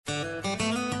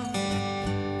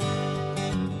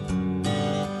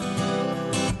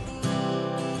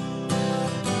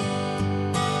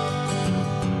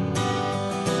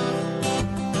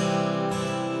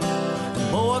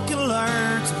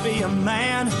be a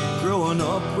man growing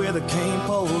up with a cane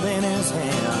pole in his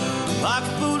hand. Like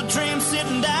a fool of dreams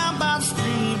sitting down by the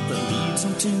stream that leads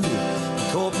him to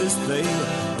Corpus Bay.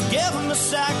 Give him a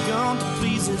shotgun to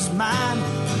please his mind.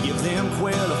 Give them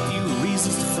quail a few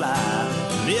reasons to fly.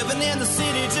 Living in the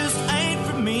city just ain't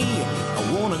for me.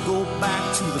 I wanna go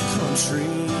back to the country.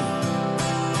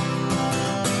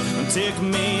 Take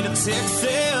me to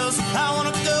Texas. I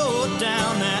wanna go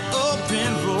down that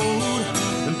open road.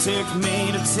 And take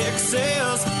me to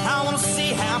Texas. I wanna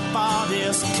see how far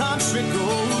this country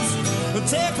goes. And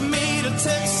take me to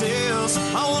Texas.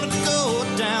 I wanna go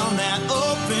down that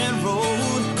open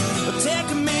road. And take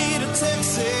me to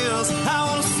Texas. I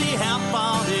wanna see how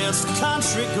far this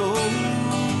country goes.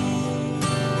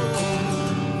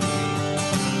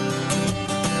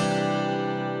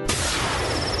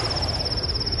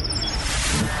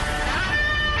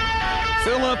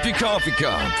 Fill up your coffee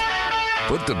cup,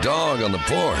 put the dog on the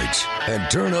porch, and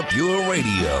turn up your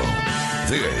radio.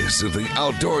 This is the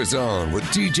Outdoor Zone with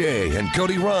TJ and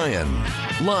Cody Ryan,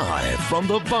 live from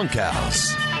the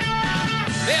bunkhouse.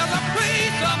 There's a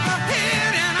place up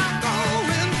ahead and I'm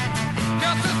going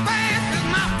just as fast as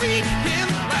my feet can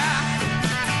fly.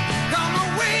 Come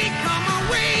away,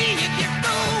 you get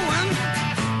going.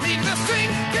 Leave the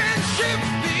sinking ship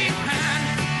behind.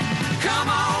 Come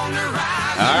on the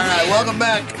ride. All right, welcome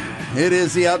back. It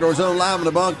is the Outdoor Zone live in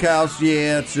the bunkhouse.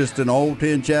 Yeah, it's just an old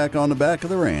tin shack on the back of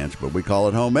the ranch, but we call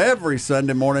it home every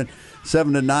Sunday morning,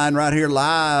 7 to 9, right here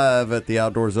live at the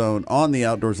Outdoor Zone on the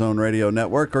Outdoor Zone Radio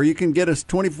Network, or you can get us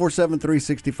 24/7,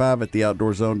 365 at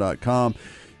theoutdoorzone.com.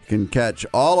 You can catch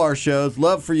all our shows.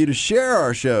 Love for you to share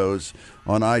our shows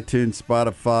on iTunes,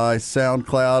 Spotify,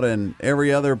 SoundCloud, and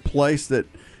every other place that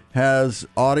has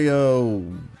audio,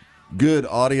 good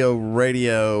audio,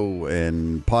 radio,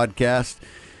 and podcast.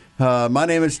 My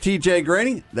name is TJ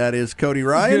Greaney. That is Cody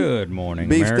Ryan. Good morning,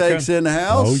 Beefsteak's America. in the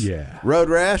house. Oh, yeah. Road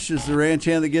Rash is the ranch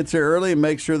hand that gets here early and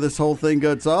makes sure this whole thing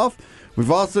goes off.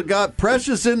 We've also got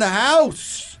Precious in the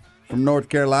house from North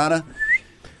Carolina.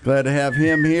 Glad to have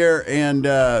him here. And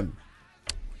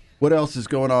what else is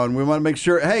going on? We want to make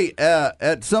sure, hey,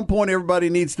 at some point everybody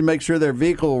needs to make sure their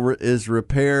vehicle is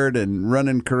repaired and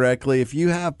running correctly. If you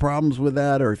have problems with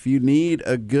that, or if you need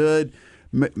a good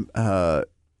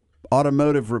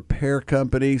automotive repair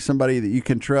company, somebody that you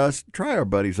can trust, try our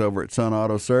buddies over at Sun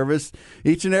Auto Service.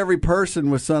 Each and every person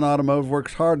with Sun Automotive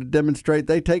works hard to demonstrate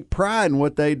they take pride in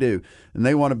what they do, and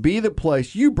they want to be the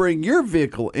place you bring your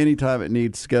vehicle anytime it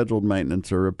needs scheduled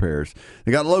maintenance or repairs.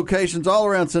 They got locations all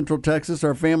around Central Texas.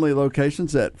 Our family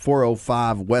locations at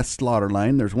 405 West Slaughter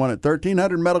Lane. There's one at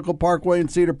 1300 Medical Parkway in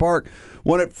Cedar Park,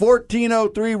 one at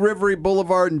 1403 Rivery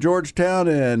Boulevard in Georgetown,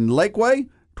 and Lakeway,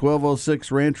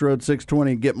 1206 Ranch Road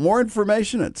 620. Get more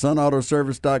information at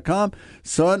sunautoservice.com,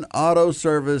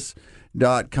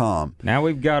 sunautoservice.com. Now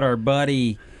we've got our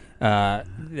buddy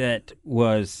that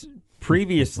was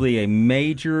previously a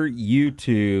major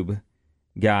YouTube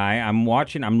guy. I'm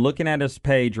looking at his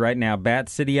page right now, Bat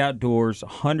City Outdoors,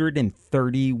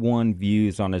 131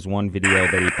 views on his one video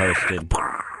that he posted.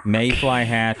 Mayfly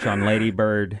Hatch on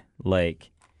Ladybird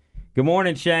Lake. Good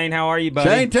morning, Shane. How are you, buddy?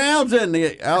 Shane Townsend,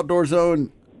 the Outdoor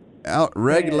Zone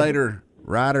regulator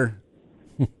rider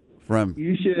from.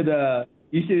 You should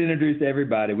introduce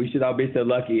everybody. We should all be so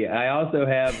lucky. I also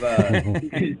have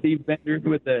Steve Bender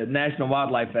with the National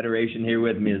Wildlife Federation here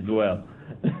with me as well.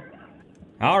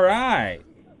 All right.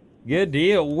 Good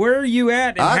deal. Where are you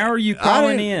at, and how are you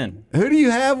calling in? Who do you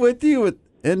have with you with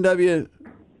NW?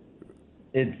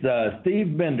 It's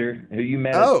Steve Bender, who you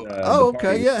met.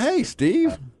 Okay. Yeah. Hey,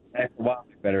 Steve. National Wildlife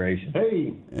Federation.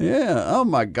 Hey. Yeah. Oh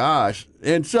my gosh.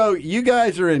 And so you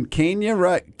guys are in Kenya,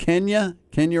 right? Kenya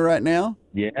right now?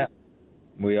 Yeah,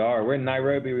 we are. We're in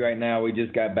Nairobi right now. We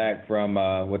just got back from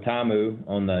Watamu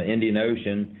on the Indian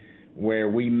Ocean, where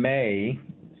we may,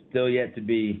 still yet to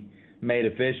be made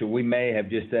official, we may have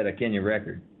just set a Kenya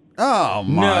record. Oh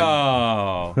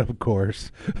my! No, Of course.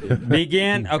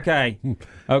 begin. Okay. You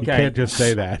can't just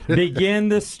say that. Begin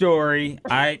the story.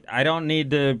 I don't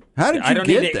need to. How did you I don't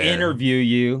get need to there? interview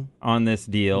you on this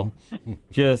deal.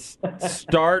 Just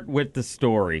start with the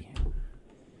story.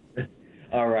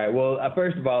 All right. Well,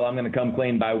 first of all, I'm going to come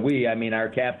clean by we. I mean, our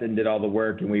captain did all the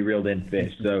work and we reeled in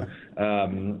fish. So,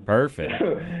 Perfect.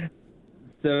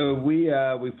 So we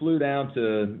flew down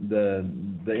to the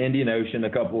Indian Ocean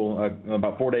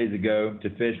about 4 days ago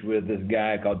to fish with this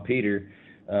guy called Peter,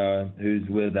 who's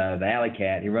with the Alley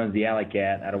Cat. He runs the Alley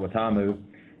Cat out of Watamu,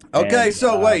 Okay, And,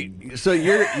 so wait, so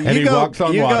you walks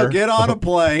on water. go get on a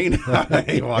plane.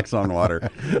 He walks on water.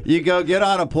 You go get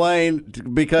on a plane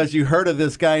because you heard of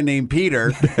this guy named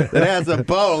Peter that has a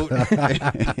boat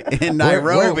in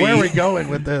Nairobi. Where are we going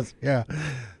with this? Yeah.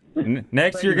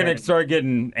 Next, you're going to start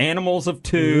getting animals of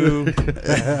two.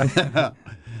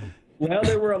 Well,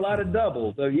 there were a lot of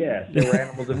doubles, so yes, there were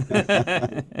animals of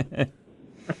two.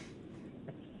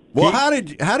 Well, how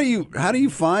do you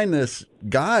find this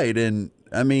guide? And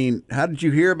I mean, how did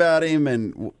you hear about him?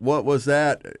 And what was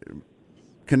that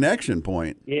connection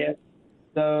point? Yeah,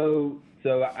 so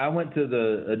I went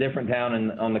to a different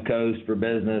town on the coast for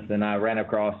business, and I ran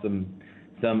across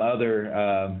some other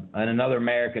another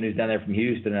American who's down there from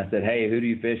Houston. And I said, "Hey, who do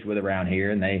you fish with around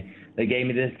here?" And they gave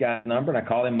me this guy's number, and I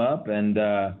called him up, and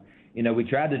we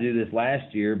tried to do this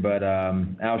last year, but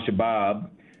Al-Shabaab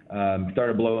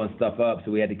started blowing stuff up,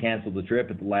 so we had to cancel the trip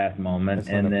at the last moment.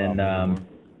 And then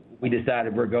we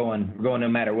decided we're going no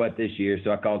matter what this year.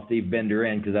 So I called Steve Bender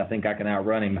in because I think I can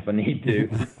outrun him if I need to.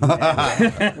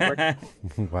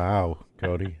 Wow,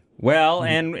 Cody. Well,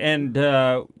 and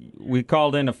we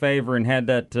called in a favor and had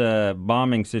that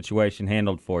bombing situation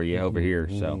handled for you over here.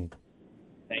 So,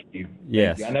 thank you.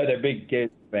 Yes, Thank you. I know they're big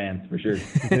kids fans for sure.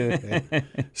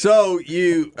 So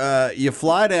you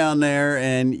fly down there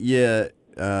and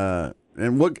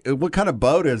and what kind of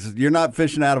boat is it? You're not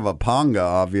fishing out of a panga,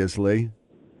 obviously.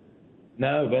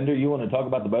 No, Bender, you want to talk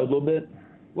about the boat a little bit?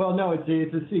 Well, no, it's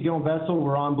a seagoing vessel.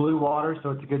 We're on blue water,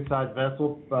 so it's a good-sized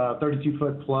vessel,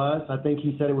 32-foot plus. I think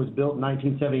he said it was built in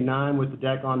 1979 with the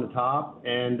deck on the top,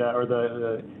 or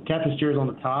the captain's chairs on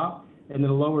the top, and then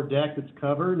a lower deck that's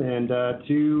covered, and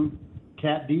two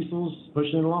Cat diesels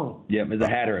pushing it along. Yep, it's a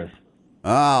Hatteras.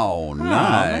 Oh,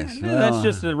 nice. That's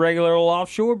just a regular old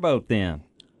offshore boat then.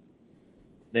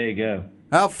 There you go.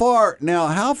 How far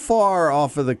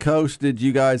off of the coast did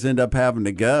you guys end up having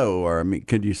to go? Or, I mean,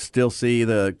 could you still see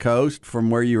the coast from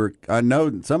where you were? I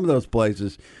know some of those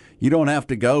places you don't have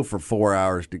to go for 4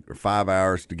 hours or 5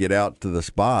 hours to get out to the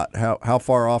spot. How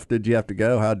far off did you have to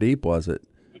go? How deep was it?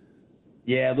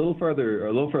 Yeah, a little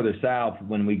further south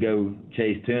when we go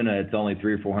chase tuna, it's only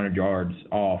 300 or 400 yards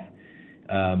off,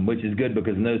 which is good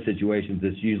because in those situations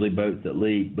it's usually boats that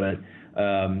leak. But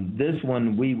this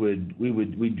one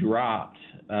we dropped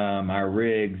our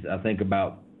rigs, I think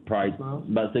about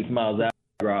 6 miles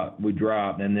out. We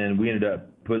dropped, and then we ended up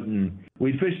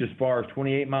we fished as far as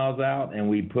 28 miles out, and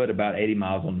we put about 80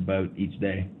 miles on the boat each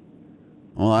day.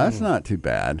 Well, that's not too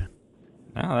bad.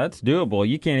 No, that's doable.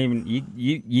 You can't even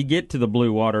you get to the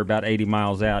blue water about 80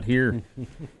 miles out here,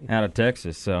 out of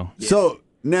Texas. So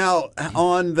now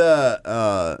on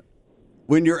the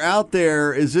when you're out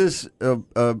there, is this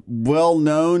a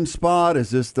well-known spot? Is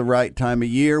this the right time of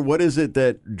year? What is it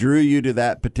that drew you to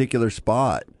that particular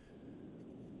spot?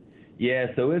 Yeah,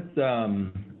 so it's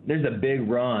there's a big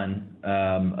run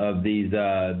of these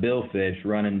billfish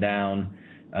running down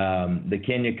the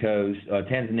Kenya coast,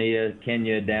 Tanzania,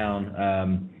 Kenya,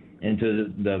 down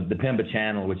into the Pemba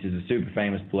Channel, which is a super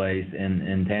famous place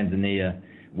in Tanzania,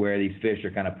 where these fish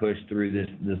are kind of pushed through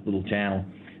this little channel.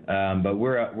 But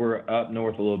we're up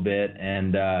north a little bit,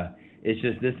 and it's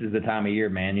just this is the time of year,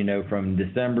 man. You know, from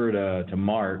December to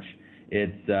March,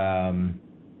 it's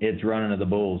running to the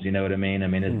bulls. You know what I mean? I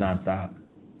mean, it's nonstop.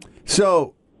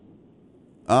 So,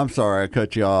 I'm sorry I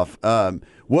cut you off.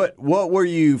 What were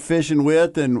you fishing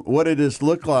with, and what did this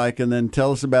look like? And then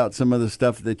tell us about some of the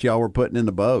stuff that y'all were putting in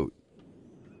the boat.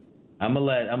 I'm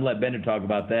gonna let Bender talk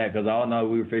about that because all I know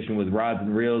we were fishing with rods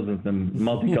and reels and some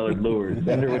multicolored lures.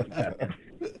 Bender, what you got?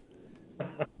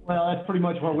 Well, that's pretty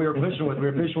much what we were fishing with. We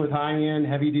were fishing with high-end,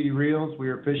 heavy-duty reels. We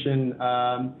were fishing.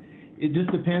 It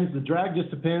just depends. The drag just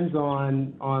depends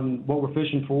on what we're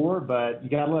fishing for, but you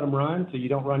got to let them run so you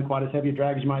don't run quite as heavy a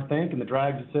drag as you might think. And the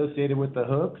drag's associated with the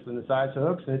hooks and the size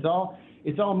hooks, and it's all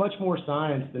much more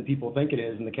science than people think it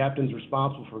is. And the captain's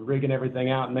responsible for rigging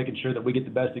everything out and making sure that we get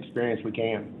the best experience we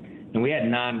can. And we had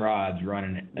 9 rods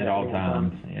running at all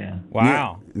times. Yeah.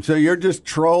 Wow. Yeah. So you're just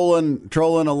trolling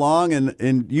along,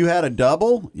 and you had a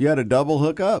double? You had a double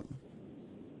hookup?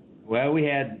 Well, we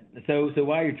had so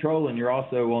while you're trolling, you're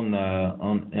also on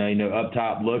up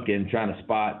top looking, trying to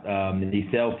spot these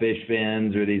sailfish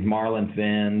fins or these marlin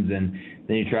fins, and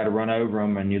then you try to run over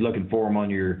them, and you're looking for them on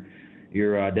your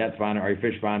depth finder or your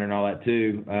fish finder and all that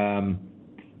too.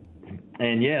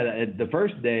 And yeah, the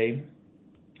first day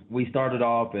we started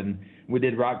off and we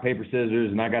did rock paper scissors,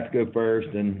 and I got to go first,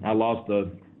 and I lost the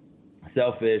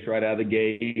sailfish right out of the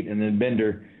gate, and then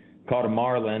Bender caught a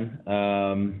marlin.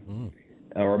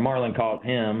 Or Marlin caught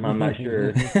him, I'm not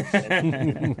sure.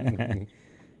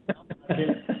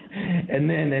 and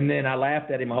then I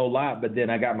laughed at him a whole lot, but then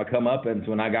I got my comeuppance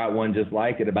when I got one just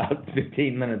like it about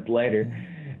 15 minutes later,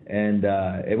 and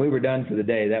we were done for the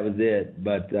day. That was it.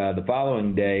 But the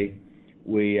following day,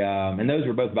 we and those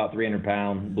were both about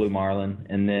 300-pound blue marlin,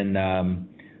 and then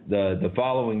the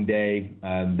following day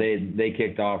they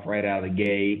kicked off right out of the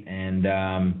gate, and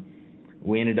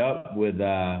we ended up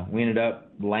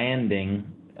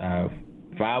landing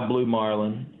 5 blue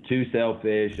marlin, 2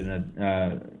 sailfish,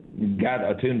 and got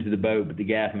attuned to the boat, but the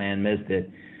gaff man missed it.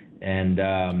 And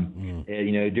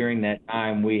during that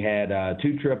time we had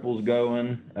 2 triples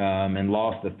going and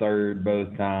lost the third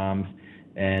both times.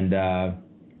 And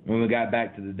when we got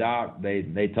back to the dock,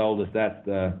 they told us that's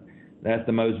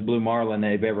the most blue marlin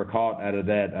they've ever caught out of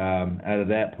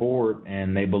that port,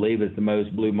 and they believe it's the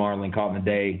most blue marlin caught in a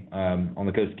day on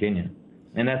the coast of Kenya.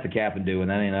 And that's the captain doing.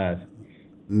 That ain't us.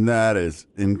 That is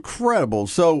incredible.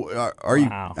 So, are you?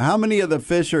 How many of the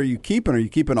fish are you keeping? Are you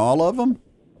keeping all of them?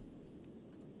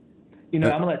 I'm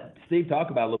gonna let Steve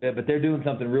talk about it a little bit, but they're doing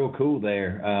something real cool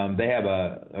there. They have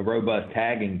a robust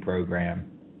tagging program.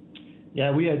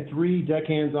 Yeah, we had 3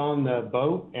 deckhands on the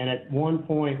boat, and at one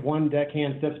point, one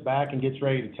deckhand steps back and gets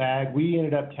ready to tag. We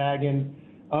ended up tagging,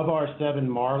 of our 7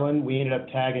 marlin, we ended up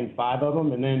tagging 5 of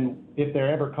them, and then if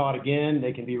they're ever caught again,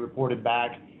 they can be reported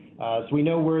back. So we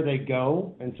know where they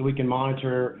go, and so we can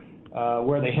monitor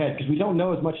where they head, because we don't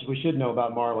know as much as we should know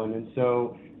about marlin. And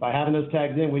so by having those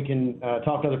tags in, we can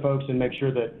talk to other folks and make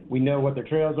sure that we know what their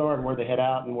trails are and where they head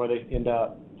out and where they end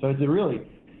up. So it's really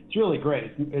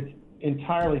great. It's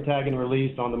entirely tag and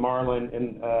release on the marlin,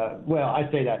 and I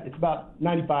say that it's about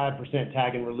 95%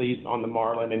 tag and release on the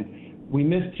marlin, and we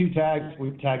missed 2 tags.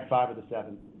 We've tagged 5 of the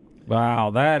 7.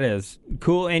 Wow, that is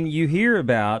cool. And you hear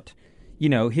about,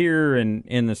 here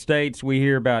in the States, we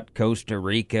hear about Costa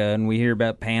Rica and we hear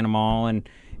about Panama and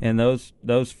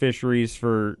those fisheries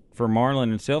for marlin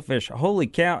and sailfish. Holy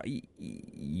cow!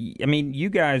 I mean, you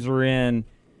guys are in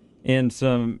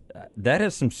some. That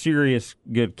is some serious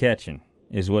good catching.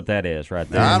 Is what that is right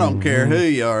there. I don't care who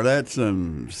you are. That's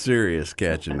some serious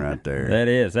catching right there. That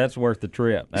is. That's worth the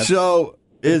trip. So,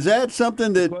 is that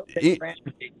something that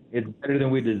it's better than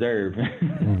we deserve?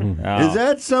 Is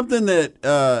that something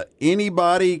that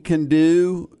anybody can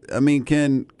do? I mean,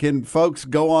 can folks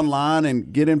go online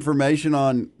and get information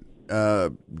on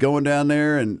going down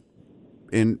there and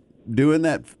doing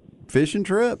that fishing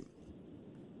trip?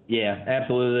 Yeah,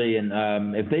 absolutely.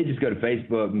 And if they just go to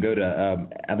Facebook and go to,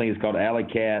 I think it's called Alley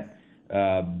Cat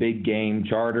Big Game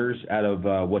Charters out of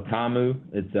Watamu.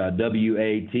 It's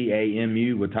Watamu,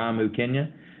 Watamu,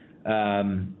 Kenya.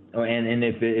 And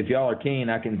if y'all are keen,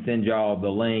 I can send y'all the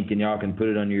link and y'all can put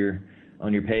it on your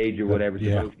page or whatever so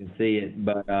folks can see it.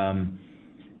 But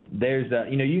there's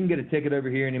you can get a ticket over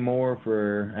here anymore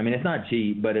for, I mean, it's not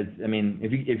cheap, but it's, I mean,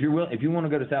 if you want to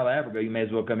go to South Africa, you may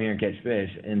as well come here and catch fish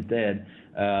instead.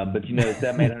 But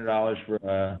 $700-800 for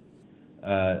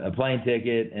a plane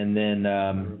ticket, and then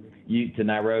you to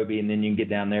Nairobi, and then you can get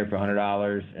down there for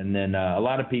 $100. And then a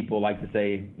lot of people like to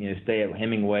say, stay at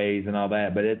Hemingway's and all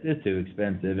that, but it's too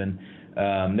expensive. And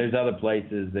there's other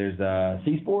places. There's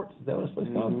Sea Sports. Is that what it's supposed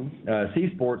to be called?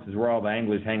 Sea Sports is where all the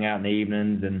anglers hang out in the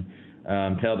evenings and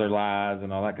tell their lies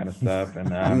and all that kind of stuff.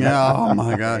 And oh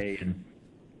my God!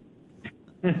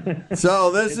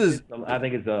 So I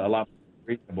think it's a lot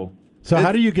reasonable. So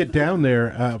how do you get down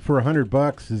there for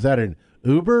 $100? Is that an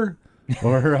Uber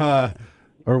or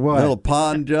what? A little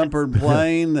pond jumper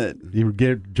plane that you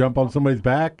jump on somebody's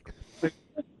back?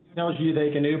 Tells you they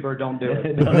can Uber, don't do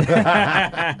it.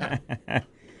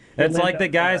 It's like the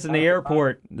guys in the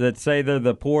airport that say they're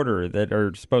the porter that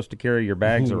are supposed to carry your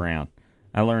bags around.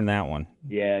 I learned that one.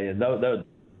 Yeah.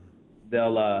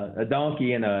 They'll a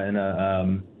donkey and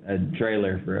a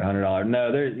trailer for $100.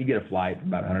 No, you get a flight for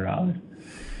about $100.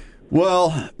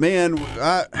 Well, man,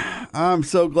 I'm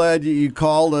so glad you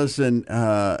called us, and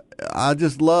I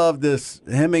just love this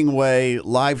Hemingway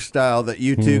lifestyle that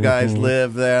you two guys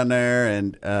live down there,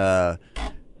 and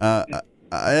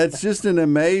it's just an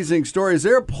amazing story. Is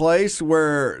there a place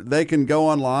where they can go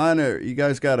online, or you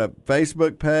guys got a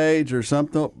Facebook page or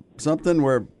something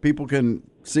where people can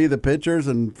see the pictures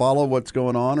and follow what's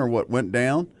going on or what went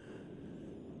down?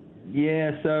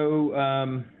 Yeah, so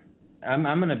I'm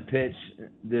going to pitch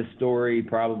this story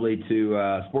probably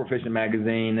to Sport Fishing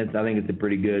Magazine. I think this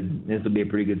will be a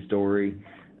pretty good story.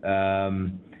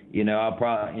 I'll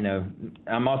probably,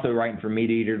 I'm also writing for Meat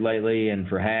Eater lately and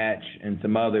for Hatch and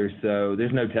some others, so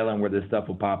there's no telling where this stuff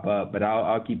will pop up, but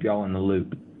I'll keep y'all in the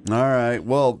loop. All right.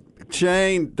 Well,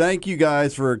 Shane, thank you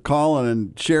guys for calling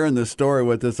and sharing this story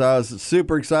with us. I was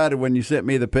super excited when you sent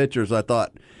me the pictures. I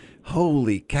thought,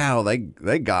 holy cow, they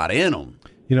got in them.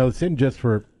 It's in just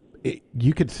for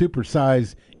you could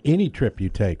supersize any trip you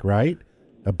take, right?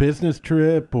 A business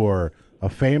trip or a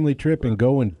family trip, and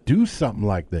go and do something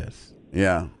like this.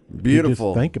 Yeah, beautiful.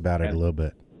 You just think about it a little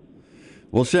bit.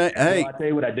 Well, Shane, hey, Well, I'll tell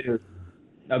you what I do.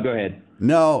 Oh, go ahead.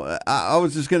 no, I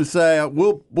was just going to say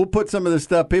we'll put some of this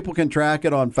stuff. People can track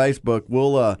it on Facebook.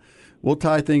 We'll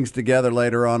tie things together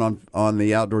later on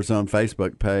the Outdoor Zone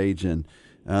Facebook page. And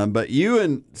but you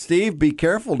and Steve, be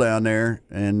careful down there,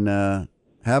 and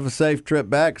have a safe trip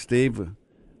back, Steve.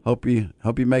 Hope you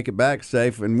make it back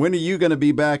safe. And when are you going to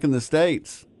be back in the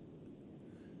States?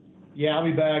 Yeah, I'll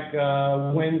be back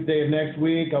Wednesday of next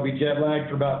week. I'll be jet lagged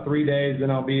for about 3 days,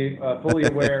 and I'll be fully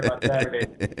aware by Saturday.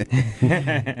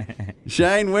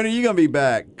 Shane, when are you going to be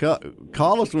back?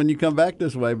 Call us when you come back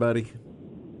this way, buddy.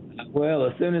 Well,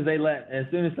 as soon as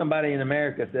somebody in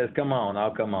America says, "Come on,"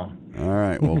 I'll come on. All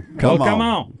right. Well, come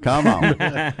on. All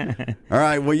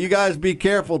right. Well, you guys be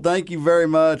careful. Thank you very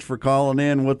much for calling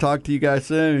in. We'll talk to you guys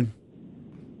soon.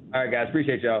 All right, guys.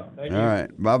 Appreciate y'all. Thank All you.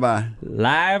 right. Bye-bye.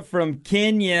 Live from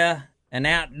Kenya, an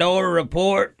outdoor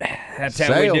report. That's how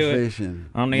Sail we do fishing,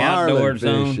 it on the marlin Outdoor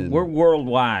Zone. fishing. We're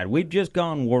worldwide. We've just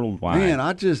gone worldwide. Man,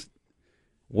 I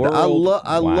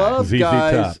Worldwide. love ZZ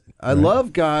guys. Top, I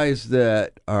love guys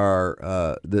that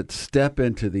are that step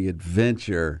into the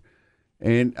adventure.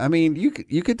 And I mean, you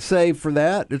could save for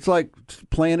that. It's like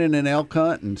planning an elk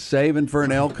hunt and saving for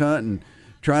an elk hunt and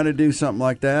trying to do something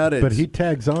like that. But he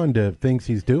tags on to things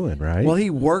he's doing, right? Well, he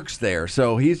works there,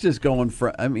 so he's just going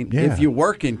for. I mean, Yeah. if you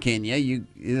work in Kenya,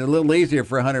 it's a little easier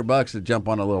for $100 to jump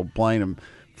on a little plane and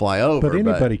fly over. But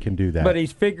anybody can do that. But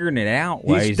he's figuring it out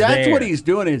while he's that's there. what he's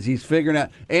doing is he's figuring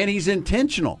out, and he's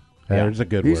intentional. There's a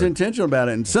good He's word. intentional about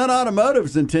it, and Sun Automotive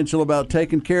is intentional about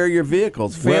taking care of your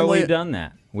vehicles. Well, Family, we've done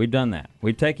that.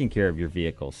 We've taken care of your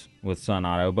vehicles with Sun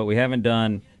Auto, but we haven't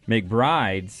done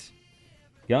McBride's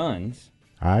guns.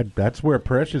 That's where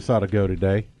Precious ought to go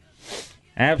today.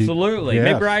 Absolutely.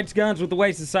 Yes. McBride's Guns, with the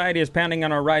way society is pounding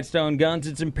on our rights to own guns,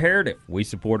 it's imperative we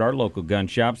support our local gun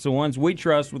shops, the ones we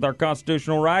trust with our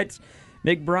constitutional rights.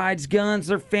 McBride's Guns,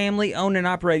 they're family owned and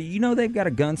operated. You know they've got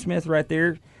a gunsmith right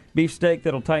there, Beefsteak,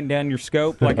 that'll tighten down your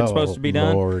scope like it's supposed to be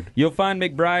done. Lord. You'll find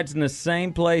McBride's in the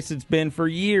same place it's been for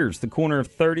years, the corner of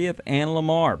 30th and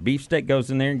Lamar. Beefsteak goes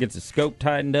in there and gets the scope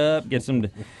tightened up, gets him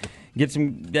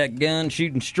that gun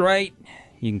shooting straight.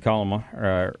 You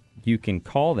can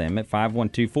call them at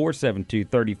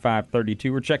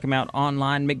 512-472-3532 or check them out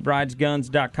online,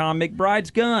 McBridesGuns.com.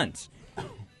 McBride's Guns,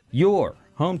 your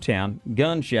hometown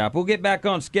gun shop. We'll get back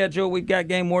on schedule. We've got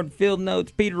Game Warden Field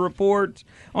Notes, Peter Reports,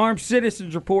 Armed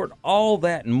Citizens Report, all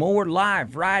that and more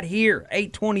live right here,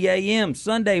 8:20 a.m.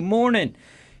 Sunday morning.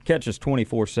 Catch us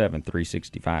 24/7,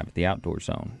 365 at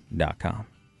theoutdoorzone.com.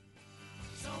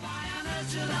 So why on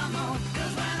earth should I moan?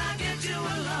 'Cause when I get you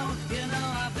alone, you know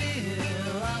I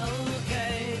feel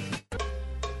okay.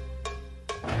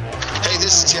 Hey,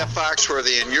 this is Jeff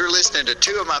Foxworthy, and you're listening to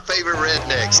two of my favorite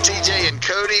rednecks, TJ and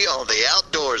Cody, on the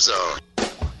Outdoor Zone.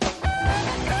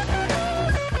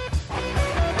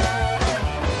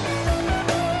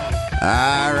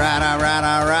 All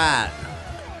right.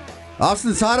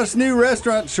 Austin's hottest new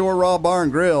restaurant, Shore Raw Bar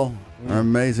and Grill. Our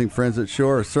amazing friends at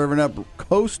Shore are serving up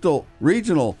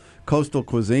regional coastal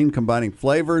cuisine, combining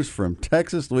flavors from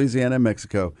Texas, Louisiana, and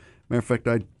Mexico. Matter of fact,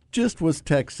 I just was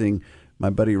texting my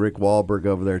buddy Rick Wahlberg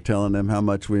over there, telling them how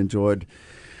much we enjoyed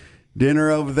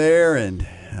dinner over there, and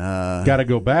Got to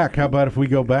go back. How about if we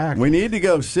go back? we need to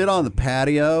go sit on the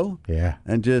patio. Yeah.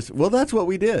 And that's what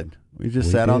we did. We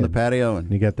just sat on the did. patio and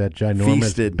You got that ginormous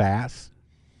feasted. bass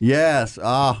yes,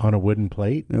 on a wooden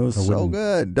plate. it was A so wooden-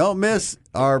 good. Don't miss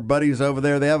our buddies over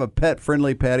there. They have a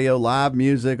pet-friendly patio, live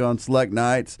music on select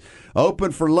nights,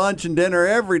 open for lunch and dinner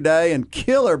every day, and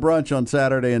killer brunch on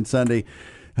Saturday and Sunday.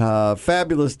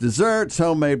 Fabulous desserts,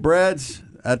 homemade breads.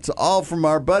 That's all from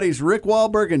our buddies Rick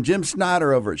Wahlberg and Jim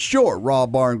Snyder over at Shore Raw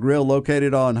Bar and Grill,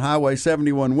 located on Highway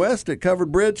 71 West at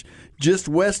Covered Bridge, just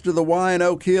west of the Y in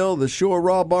Oak Hill. The Shore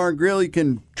Raw Bar and Grill, you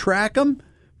can track them,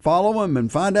 follow them,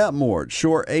 and find out more at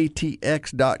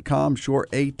shoreatx.com,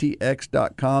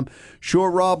 shoreatx.com.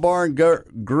 Shore Raw Bar and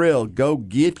Grill, go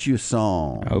get you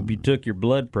some. I hope you took your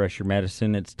blood pressure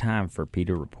medicine. It's time for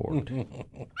Peter Report. I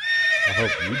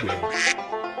hope you did.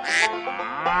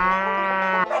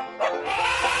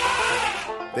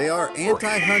 They are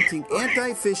anti-hunting,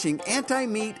 anti-fishing,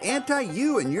 anti-meat,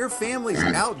 anti-you and your family's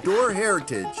outdoor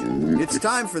heritage. It's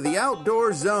time for the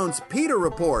Outdoor Zone's Peter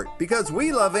Report, because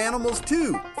we love animals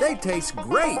too. They taste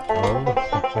great.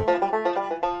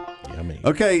 Yummy.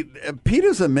 Okay,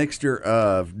 PETA's a mixture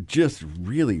of just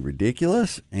really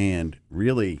ridiculous and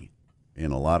really,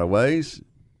 in a lot of ways,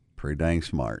 pretty dang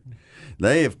smart.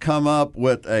 They have come up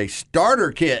with a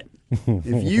starter kit.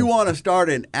 If you want to start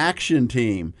an action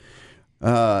team,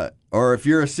 or if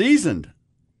you're a seasoned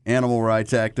animal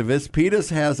rights activist,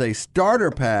 PETA's has a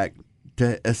starter pack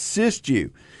to assist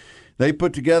you. They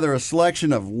put together a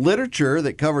selection of literature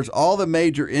that covers all the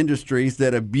major industries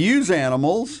that abuse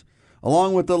animals,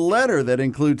 along with a letter that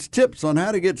includes tips on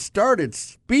how to get started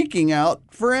speaking out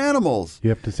for animals. You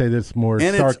have to say this more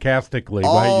sarcastically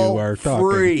while you are talking.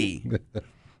 Free.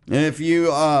 And if you,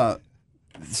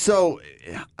 so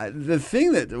the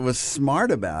thing that was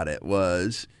smart about it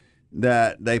was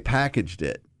that they packaged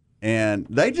it, and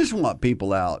they just want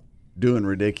people out doing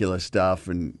ridiculous stuff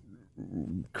and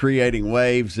creating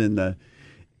waves and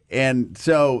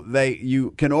so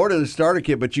you can order the starter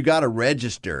kit, but you got to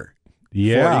register.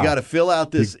 Yeah, you got to fill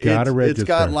out this. It's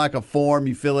got like a form.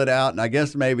 You fill it out, and I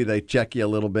guess maybe they check you a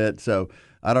little bit. So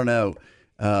I don't know.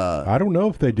 I don't know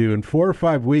if they do. In 4 or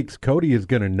 5 weeks, Cody is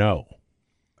going to know.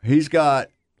 He's got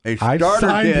a starter I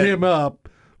signed kit. him up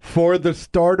for the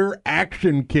starter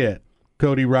action kit.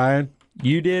 Cody Ryan.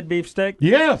 You did, Beefsteak?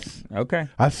 Yes. Okay.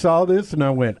 I saw this and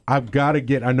I went, I've got to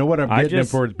get. I know what I'm getting him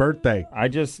for his birthday. I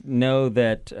just know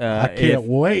that I can't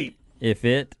wait.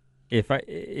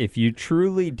 If you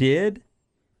truly did,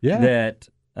 that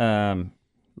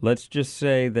let's just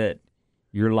say that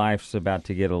your life's about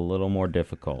to get a little more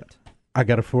difficult. I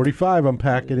got a 45. I'm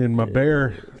packing in my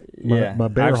bear, my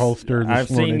bear holster. I've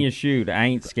seen you shoot. I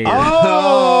ain't scared.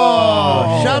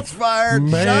 Oh, shots fired!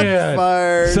 Man. Shots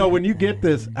fired! So when you get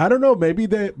this, I don't know. Maybe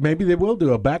they will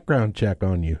do a background check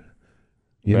on you.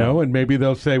 You know, and maybe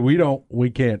they'll say we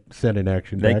can't send an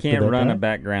action. They back can't to that run guy. a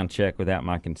background check without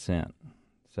my consent.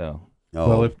 So.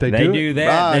 Well, if they do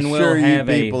that, then we'll sure have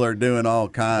you people are doing all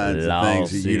kinds of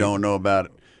things that you don't know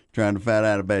about, trying to find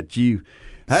out about you.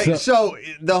 Hey, so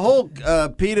the whole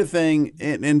PETA thing,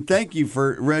 and thank you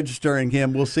for registering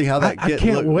him. We'll see how that I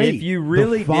can't wait. If you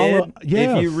really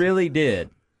did,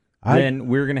 then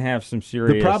we're going to have some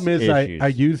serious The problem is issues. I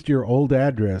used your old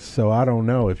address, so I don't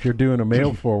know. If you're doing a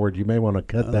mail forward, you may want to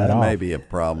cut that off. May be a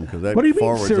problem because that What do you mean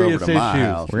forwards serious over to my issues?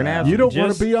 house. We're gonna have You don't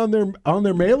want to be on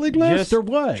their mailing list or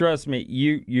what? Trust me,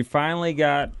 you finally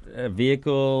got a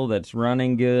vehicle that's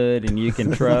running good and you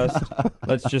can trust.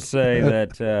 Let's just say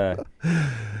that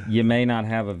you may not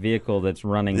have a vehicle that's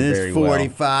running very well.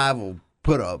 This 45 will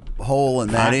put a hole in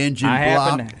that engine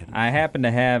block. I happen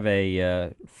to have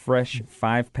a fresh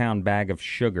 5-pound bag of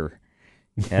sugar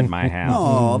at my house.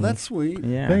 Oh, that's sweet.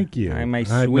 Yeah, Thank you. I may I'm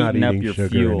not sweeten up eating your sugar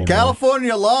fuel. anymore.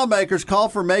 California lawmakers call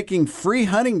for making free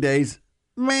hunting days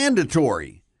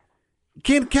mandatory.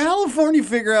 Can California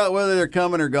figure out whether they're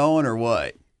coming or going or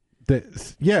what?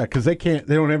 Because they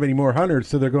don't have any more hunters,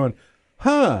 so they're going, In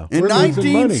we're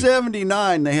losing money.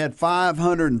 1979, they had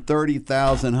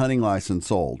 530,000 hunting licenses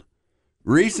sold.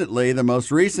 Recently, the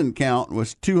most recent count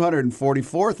was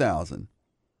 244,000.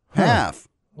 Half.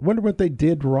 I wonder what they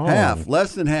did wrong. Half.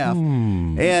 Less than half.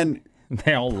 And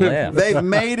They all left. they've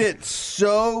made it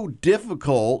so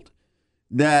difficult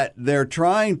that they're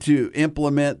trying to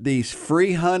implement these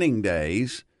free hunting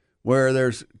days where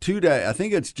there's 2 days. I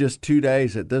think it's just 2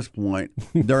 days at this point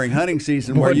during hunting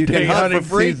season where you can hunt for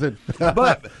free.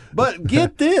 But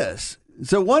get this.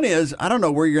 So one is, I don't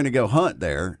know where you're going to go hunt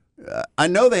there. I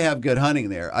know they have good hunting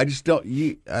there. I just don't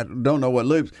know what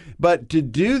loops. But to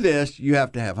do this, you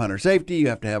have to have hunter safety. You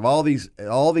have to have all these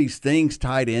things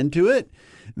tied into it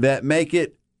that make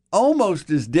it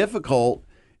almost as difficult.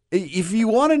 If you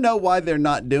want to know why they're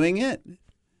not doing it,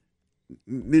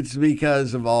 it's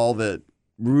because of all the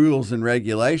rules and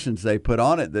regulations they put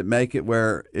on it that make it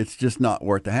where it's just not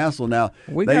worth the hassle. Now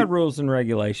we got rules and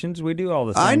regulations. We do all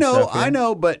the same I know, stuff here. I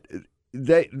know, but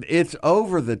it's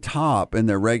over the top in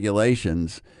their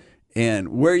regulations and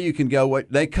where you can go.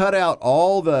 What they cut out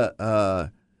all the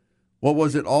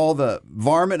all the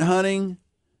varmint hunting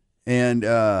and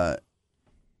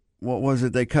what was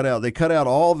it they cut out? They cut out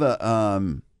all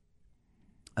the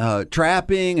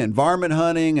trapping and varmint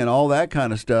hunting and all that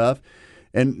kind of stuff,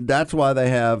 and that's why they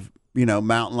have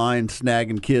mountain lions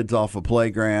snagging kids off of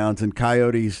playgrounds and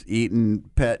coyotes eating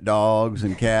pet dogs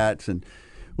and cats and.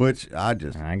 Which I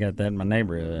got that in my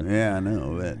neighborhood. Yeah, I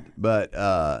know that. But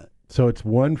so it's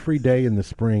one free day in the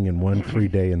spring and one free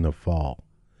day in the fall.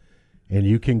 And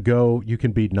you can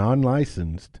be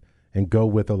non-licensed and go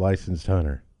with a licensed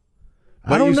hunter.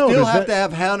 But I don't know. You still have to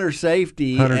have hunter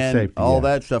safety and all yeah.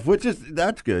 that stuff,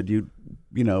 that's good. You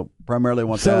primarily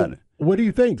want So that. what do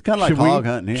you think? It's kind of like hog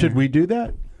hunting here. Should we do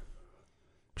that?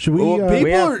 Should we? Well,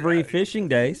 We have free fishing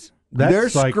days. That's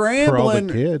they're like scrambling. for all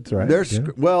the kids,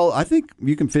 right? Well, I think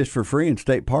you can fish for free in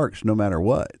state parks no matter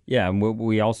what. Yeah, and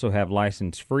we also have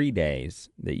license-free days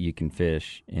that you can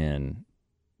fish in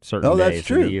certain days that's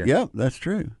true. of the year. Yeah, that's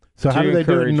true. So how do they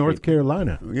do it in North people.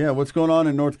 Carolina? Yeah, what's going on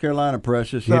in North Carolina,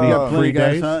 Precious? You Any got plenty free of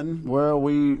guys days? hunting? Well,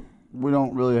 we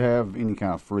don't really have any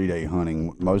kind of free day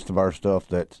hunting. Most of our stuff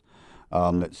that's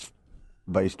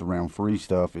based around free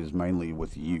stuff is mainly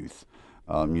with youth.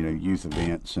 Youth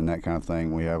events and that kind of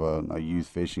thing. We have a youth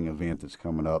fishing event that's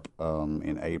coming up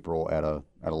in April at a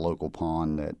local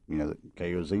pond that that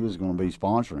KOZ is going to be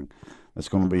sponsoring. That's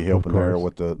going to be helping there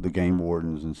with the game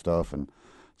wardens and stuff and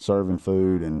serving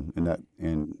food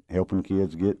and helping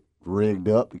kids get rigged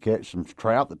up to catch some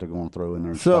trout that they're going to throw in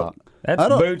there. So that's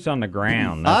boots on the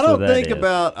ground. That's I don't what that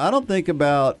think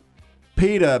about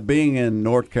PETA being in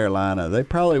North Carolina. They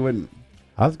probably wouldn't.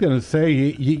 I was going to say,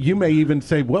 you may even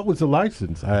say, what was the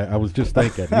license? I was just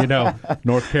thinking,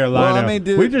 North Carolina. Well, I mean,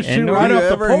 we just shoot right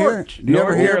off the porch.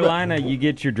 North Carolina, you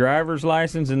get your driver's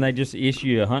license and they just issue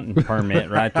you a hunting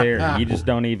permit right there. You just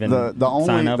don't even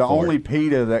sign up the for only it.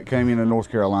 PETA that came into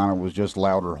North Carolina was just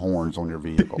louder horns on your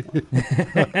vehicle.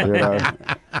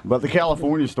 But the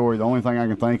California story, the only thing I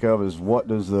can think of is what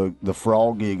does the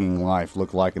frog gigging life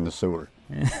look like in the sewer?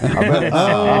 I bet it's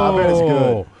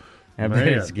good. I bet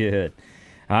it's good.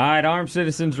 All right, Armed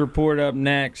Citizens Report up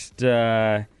next.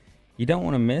 You don't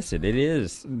want to miss it. It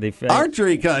is the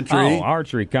archery country. Oh,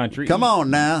 archery country. Come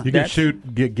on now. You can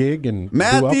shoot, get gig, and do all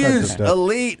kinds of Matthews stuff.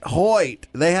 Elite Hoyt.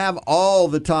 They have all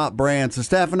the top brands. The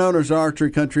staff and owners of Archery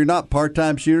Country, not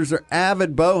part-time shooters. They're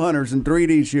avid bow hunters and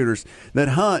 3D shooters that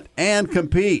hunt and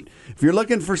compete. If you're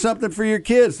looking for something for your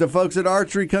kids, the folks at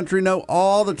Archery Country know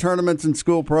all the tournaments and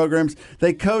school programs.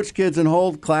 They coach kids and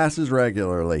hold classes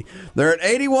regularly. They're at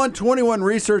 8121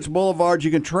 Research Boulevard. You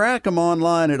can track them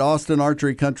online at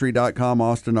austinarcherycountry.com,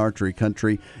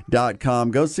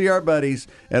 austinarcherycountry.com. Go see our buddies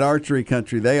at Archery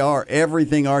Country. They are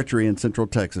everything archery in Central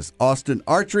Texas.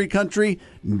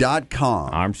 austinarcherycountry.com.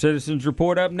 Armed Citizens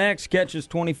Report up next. Catch us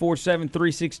 24/7,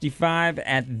 365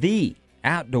 at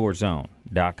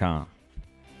theoutdoorzone.com.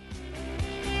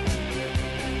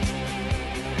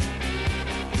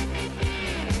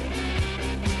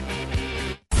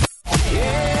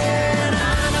 And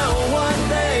I know what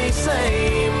they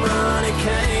say, money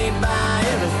can't buy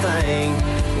everything.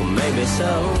 Well, maybe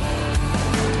so,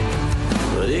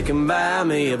 but it can buy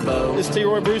me a boat. This is T.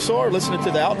 Roy Broussard listening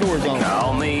to the Outdoor Zone.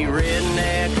 Call me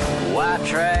redneck, white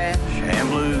trash, and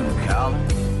blue collar.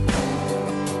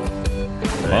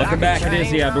 Welcome back. It is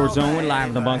the Outdoor Zone, live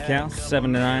in the bunkhouse,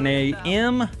 7 to 9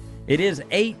 a.m. It is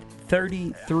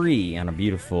 8:33 on a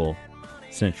beautiful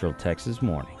Central Texas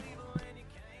morning.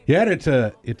 Yeah,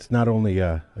 it's not only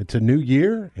it's a new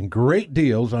year and great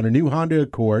deals on a new Honda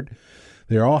Accord.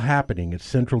 They're all happening at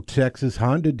Central Texas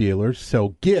Honda dealers.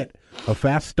 So get a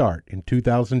fast start in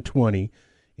 2020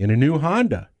 in a new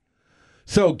Honda.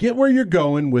 So get where you're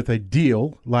going with a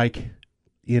deal like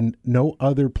in no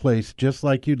other place, just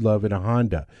like you'd love in a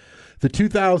Honda. The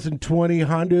 2020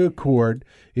 Honda Accord,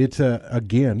 it's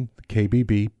again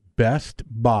KBB Best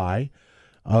Buy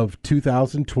of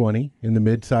 2020 in the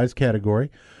midsize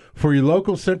category. For your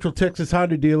local Central Texas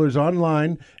Honda dealers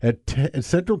online at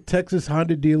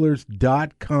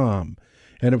centraltexashondadealers.com.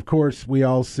 And, of course, we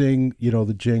all sing,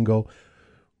 the jingle,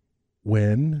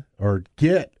 win or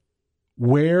get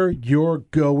where you're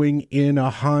going in a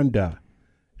Honda.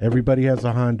 Everybody has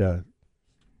a Honda.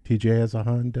 TJ has a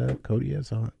Honda. Cody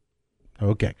has a Honda.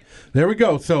 Okay, there we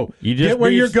go. So You just get where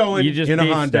you're beef- going you just in a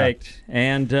Honda. beefsteaked.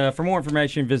 And for more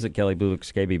information, visit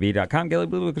kellybluebookskbb.com. Kelly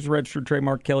Blue Book is a registered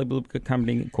trademark. Kelly Blue Book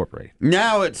Company Incorporated.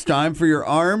 Now it's time for your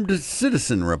Armed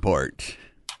Citizen Report.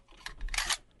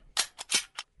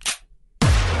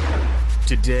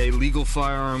 Today, legal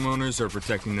firearm owners are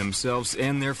protecting themselves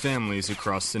and their families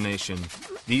across the nation.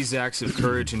 These acts of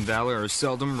courage and valor are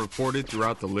seldom reported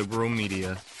throughout the liberal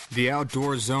media. The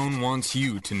Outdoor Zone wants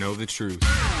you to know the truth.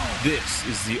 This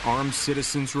is the Armed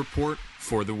Citizens Report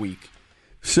for the week.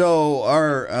 So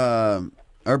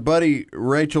our buddy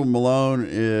Rachel Malone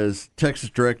is Texas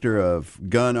Director of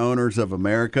Gun Owners of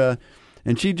America,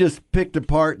 and she just picked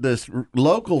apart this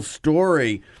local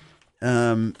story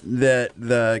that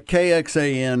the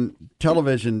KXAN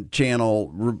television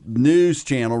channel, news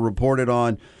channel, reported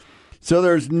on. So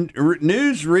there's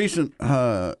news recent.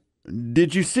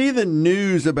 Did you see the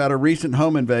news about a recent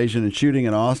home invasion and shooting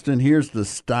in Austin? Here's the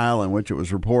style in which it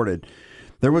was reported.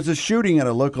 There was a shooting at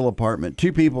a local apartment.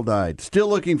 2 people died. Still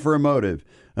looking for a motive.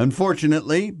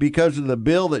 Unfortunately, because of the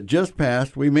bill that just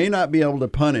passed, we may not be able to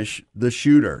punish the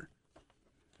shooter.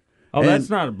 Oh,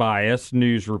 that's not biased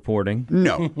news reporting.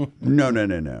 No.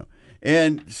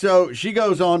 And so she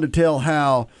goes on to tell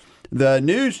how the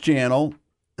news channel.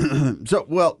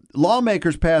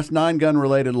 Lawmakers passed 9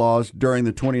 gun-related laws during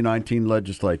the 2019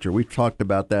 legislature. We've talked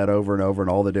about that over and over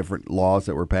and all the different laws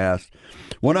that were passed.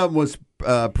 One of them was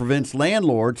prevents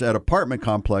landlords at apartment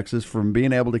complexes from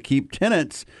being able to keep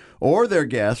tenants or their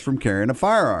guests from carrying a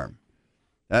firearm.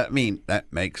 I mean,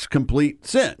 that makes complete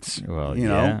sense. Well, you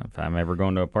know? If I'm ever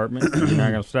going to an apartment, you're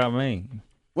not going to stop me.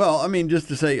 Well, I mean, just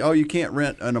to say, you can't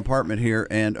rent an apartment here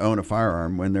and own a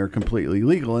firearm when they're completely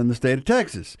legal in the state of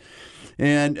Texas.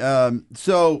 And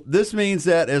so this means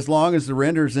that as long as the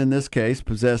renters in this case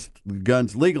possess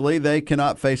guns legally, they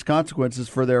cannot face consequences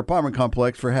for their apartment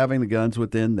complex for having the guns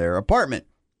within their apartment.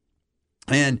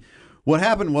 And what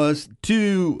happened was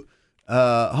 2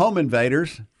 home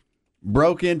invaders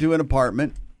broke into an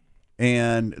apartment,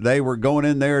 and they were going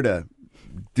in there to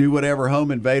do whatever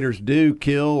home invaders do: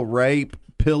 kill, rape,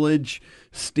 pillage,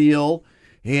 steal.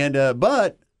 And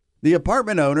but the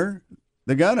apartment owner,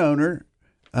 the gun owner,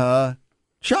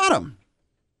 shot them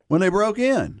when they broke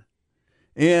in,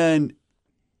 and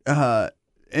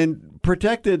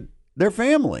protected their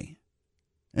family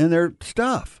and their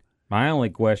stuff. My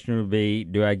only question would be,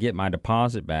 do I get my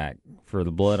deposit back for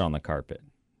the blood on the carpet?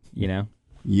 You know?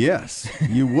 Yes,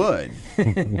 you would.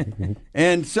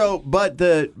 And so, but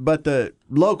the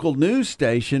local news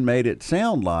station made it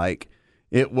sound like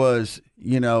it was,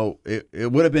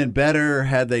 it would have been better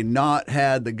had they not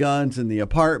had the guns in the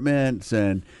apartments,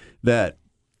 and that,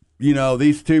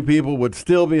 these 2 people would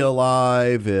still be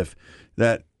alive if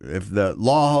the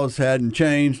laws hadn't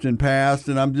changed and passed.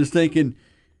 And I'm just thinking,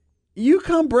 you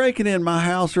come breaking in my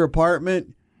house or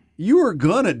apartment, you are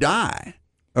gonna die,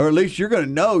 or at least you're gonna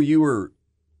know you were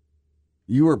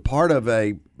part of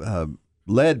a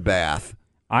lead bath.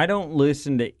 I don't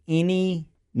listen to any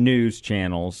news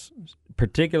channels,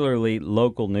 particularly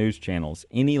local news channels,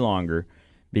 any longer,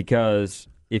 because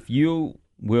if you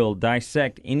will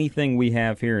dissect anything we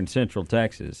have here in Central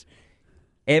Texas,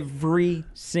 every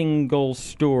single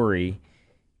story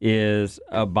is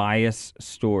a biased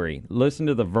story. Listen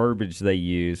to the verbiage they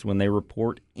use when they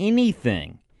report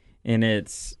anything, and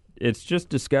it's just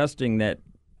disgusting that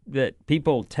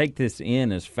people take this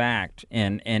in as fact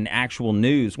and actual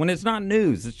news when it's not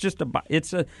news. It's just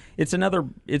it's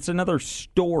another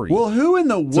story. Well, who in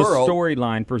the world? It's a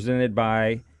storyline presented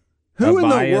by who a in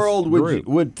the world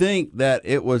would think that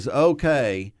it was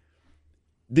okay?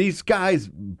 These guys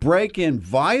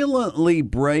violently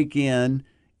break in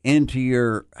into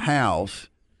your house,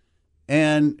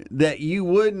 and that you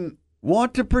wouldn't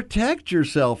want to protect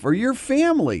yourself or your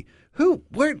family.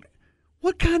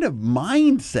 What kind of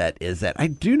mindset is that? I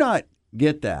do not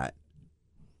get that.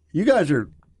 You guys are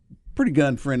pretty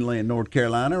gun friendly in North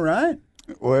Carolina, right?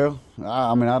 Well,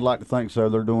 I mean, I'd like to think so.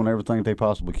 They're doing everything they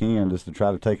possibly can just to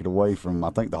try to take it away from, I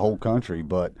think, the whole country.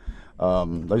 But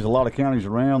there's a lot of counties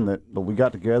around that we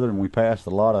got together and we passed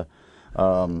a lot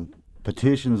of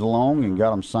petitions along and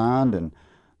got them signed, and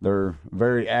they're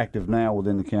very active now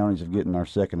within the counties of getting our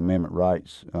Second Amendment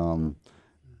rights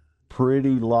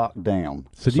pretty locked down.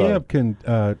 So do you have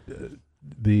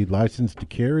the license to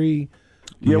carry?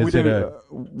 Yeah, we do. Is it a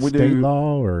state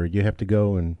law, or you have to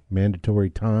go in mandatory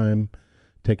time,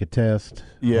 take a test?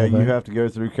 Yeah, you have to go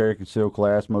through carry conceal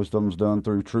class. Most of them's done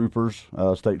through troopers.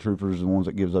 State troopers are the ones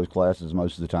that gives those classes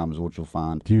most of the time is what you'll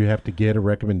find. Do you have to get a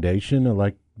recommendation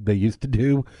like they used to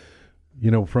do,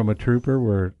 from a trooper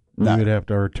where you would have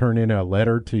to turn in a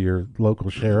letter to your local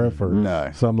sheriff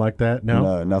or something like that?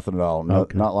 No, nothing at all.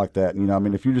 Okay. Not like that. I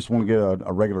mean, if you just want to get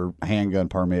a regular handgun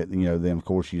permit, then of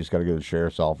course you just got to go to the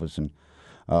sheriff's office and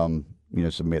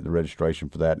submit the registration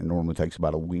for that. It normally takes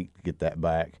about a week to get that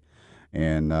back.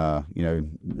 And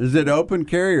is it open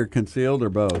carry or concealed or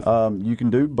both? You can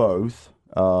do both,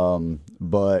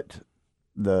 but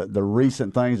the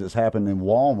recent things that's happened in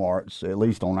Walmarts, at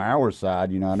least on our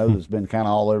side, I know there's been kind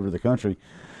of all over the country.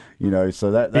 So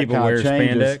that people kind wear of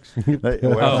changes.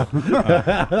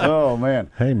 spandex. Oh man,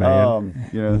 hey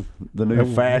man, the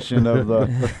new fashion of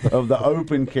the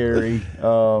open carry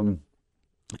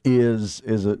is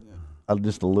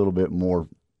just a little bit more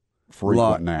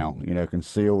frequent now.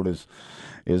 Concealed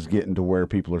is getting to where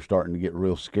people are starting to get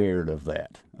real scared of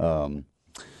that.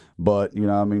 But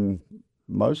I mean,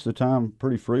 most of the time,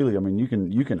 pretty freely. I mean, you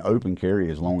can open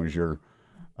carry as long as you're.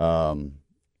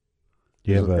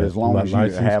 Do you have as long as you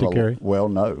have to carry? Well,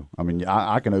 no. I mean,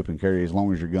 I can open carry as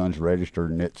long as your gun's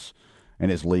registered and it's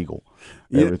legal.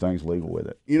 Everything's legal with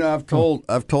it. I've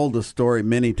told the story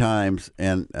many times,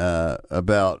 and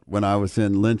about when I was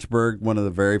in Lynchburg. One of the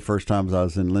very first times I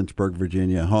was in Lynchburg,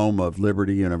 Virginia, home of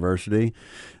Liberty University,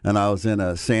 and I was in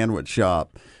a sandwich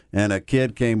shop, and a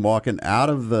kid came walking out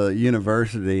of the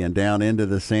university and down into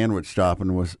the sandwich shop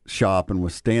and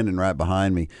was standing right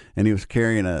behind me, and he was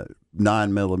carrying a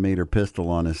 9mm pistol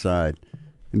on his side,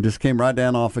 and just came right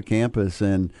down off of campus.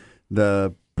 And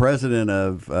the president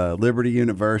of Liberty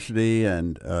University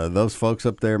and those folks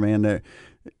up there, man,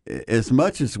 as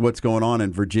much as what's going on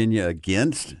in Virginia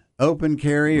against open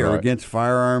carry or against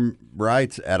firearm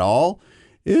rights at all,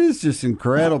 it is just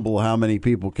incredible how many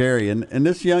people carry. And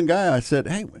this young guy, I said,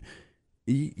 hey,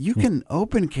 you can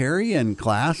open carry in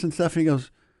class and stuff? And he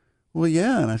goes, well,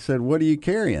 yeah. And I said, what are you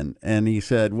carrying? And he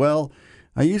said, well,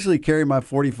 I usually carry my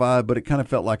 .45, but it kind of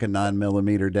felt like a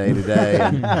 9mm day today.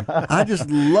 And I just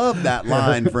love that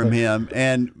line from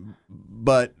him.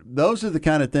 But those are the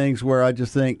kind of things where I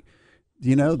just think,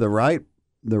 the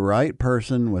right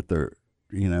person with the,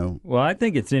 Well, I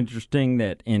think it's interesting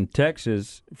that in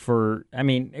Texas,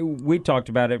 we talked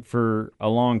about it for a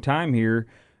long time here.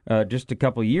 Just a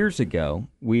couple years ago,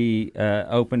 we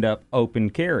opened up open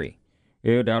carry.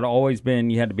 It had always been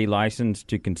you had to be licensed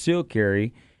to conceal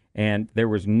carry, and there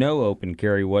was no open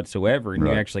carry whatsoever. And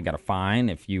you actually got a fine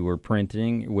if you were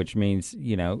printing, which means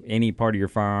any part of your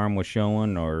firearm was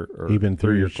showing, or even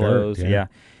through your clothes. Shirt, yeah.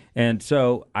 And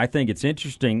so I think it's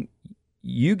interesting.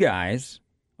 You guys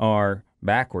are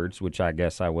backwards, which I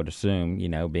guess I would assume,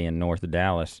 being north of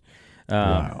Dallas.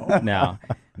 Now,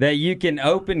 that you can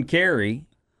open carry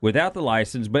without the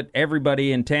license, but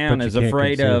everybody in town is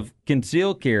afraid of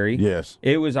concealed carry. Yes.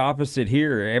 It was opposite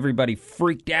here. Everybody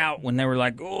freaked out when they were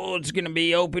like, oh, it's going to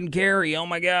be open carry. Oh,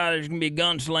 my God, there's going to be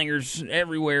gunslingers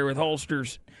everywhere with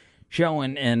holsters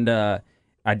showing. And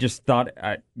I just thought,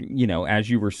 as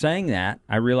you were saying that,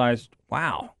 I realized,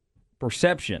 wow,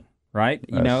 perception, right?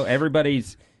 Yes.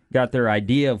 Everybody's got their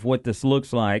idea of what this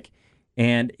looks like,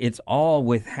 and it's all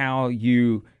with how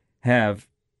you have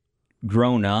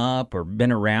grown up or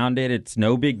been around it. It's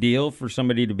no big deal for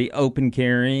somebody to be open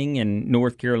carrying in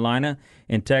North Carolina.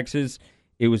 In Texas,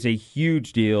 it was a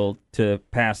huge deal to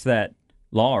pass that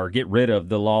law or get rid of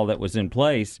the law that was in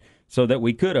place so that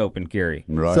we could open carry.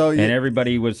 Right. And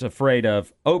everybody was afraid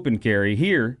of open carry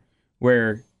here,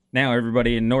 where now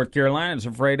everybody in North Carolina is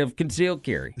afraid of concealed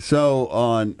carry. So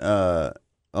on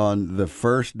the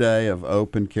first day of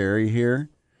open carry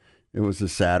here, it was a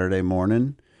Saturday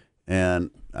morning, and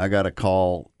I got a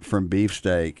call from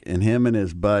Beefsteak, and him and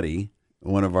his buddy,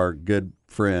 one of our good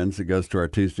friends that goes to our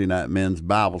Tuesday night men's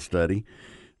Bible study,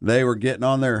 they were getting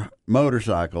on their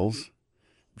motorcycles,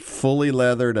 fully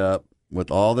leathered up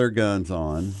with all their guns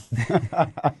on,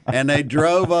 and they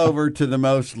drove over to the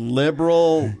most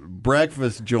liberal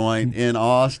breakfast joint in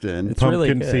Austin. It's really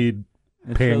Pumpkin good. seed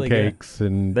It's really pancakes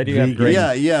and They do have great.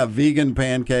 vegan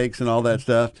pancakes and all that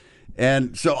stuff.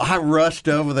 And so I rushed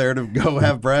over there to go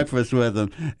have breakfast with them.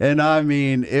 And I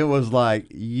mean, it was like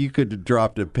you could have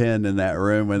dropped a pin in that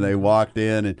room when they walked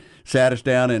in and sat us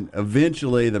down. And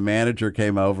eventually the manager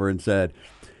came over and said,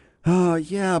 oh,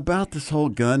 yeah, about this whole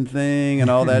gun thing and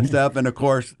all that stuff. And, of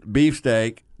course,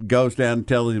 Beefsteak goes down and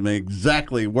tells him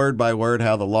exactly word by word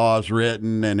how the law is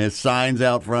written and his signs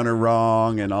out front are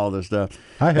wrong and all this stuff.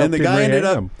 And the guy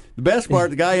the best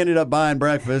part, the guy ended up buying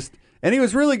breakfast, and he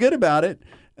was really good about it.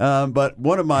 But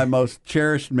one of my most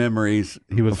cherished memories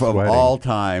of sweating. all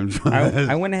times.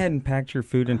 I went ahead and packed your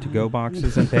food into go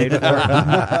boxes and paid for it.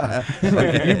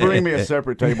 Can you bring me a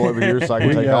separate table over here so I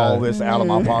can take all this out of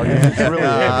my pocket? It's really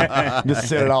heavy. Just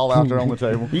set it all out there on the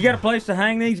table. You got a place to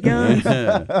hang these guns?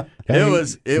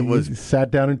 It was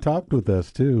sat down and talked with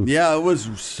us too. Yeah, it was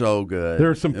so good. There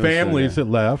were some families that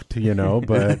left,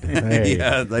 but hey.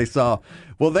 Yeah, they saw.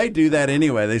 Well, they do that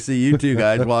anyway. They see you two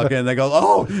guys walk in, they go,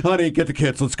 oh, honey, get the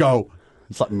kids, let's go.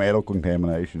 It's like medical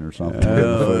contamination or something.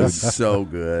 Oh, it was so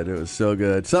good. It was so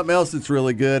good. Something else that's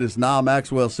really good is Nile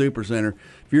Maxwell Supercenter.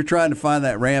 If you're trying to find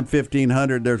that Ram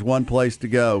 1500, there's one place to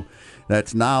go.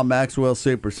 That's Nile Maxwell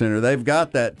Supercenter. They've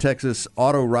got that Texas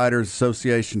Auto Writers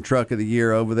Association Truck of the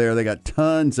Year over there. They got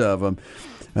tons of them.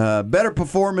 Better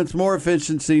performance, more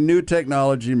efficiency, new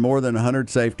technology, more than 100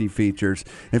 safety features.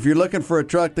 If you're looking for a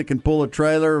truck that can pull a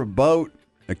trailer, a boat,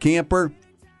 a camper,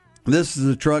 this is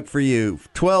a truck for you.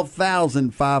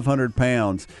 12,500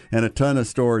 pounds and a ton of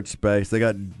storage space. They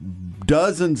got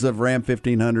dozens of Ram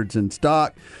 1500s in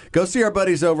stock. Go see our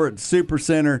buddies over at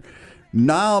Supercenter.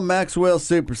 Nile Maxwell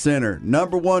Supercenter,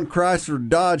 #1 Chrysler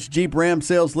Dodge Jeep Ram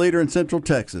sales leader in Central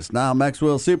Texas. Nile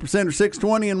Maxwell Supercenter,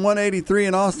 620 and 183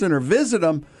 in Austin, or visit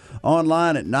them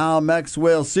online at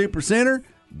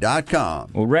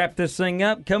NileMaxwellSupercenter.com. We'll wrap this thing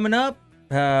up. Coming up,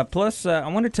 plus I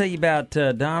want to tell you about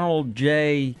Donald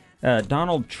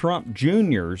Trump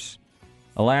Jr.'s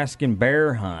Alaskan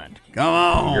bear hunt. Come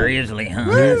on. Grizzly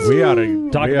hunt. We ought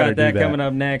to Talk we ought about to do that coming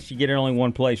up next. You get it only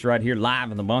one place right here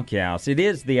live in the bunkhouse. It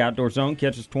is The Outdoor Zone.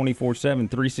 Catch us 24/7,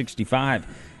 365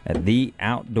 at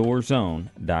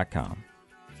theoutdoorzone.com.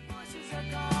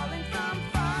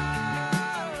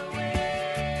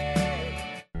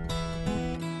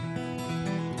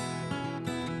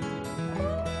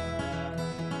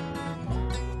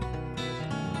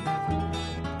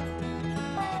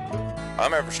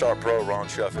 I'm EverStar Pro Ron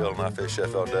Sheffield, and I fish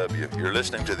FLW. You're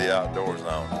listening to the Outdoor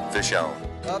Zone. Fish on.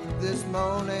 Up this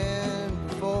morning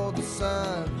before the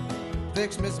sun,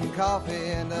 fix me some coffee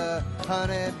and a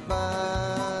honey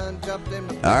bun. Jumped in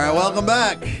the All right, welcome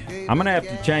back. I'm gonna have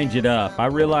to change it up. I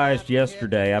realized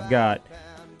yesterday I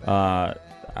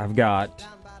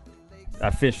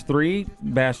fished 3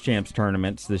 Bass Champs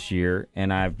tournaments this year,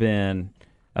 and I've been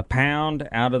a pound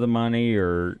out of the money,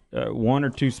 or 1 or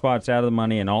 2 spots out of the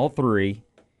money in all 3,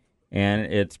 and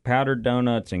it's powdered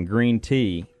donuts and green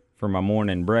tea for my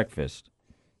morning breakfast.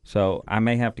 So I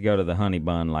may have to go to the honey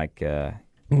bun like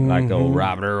old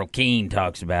Robert Earl Keen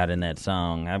talks about in that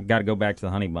song. I've got to go back to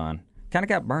the honey bun. Kind of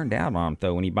got burned out on it,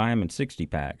 though, when you buy them in 60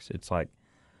 packs. It's like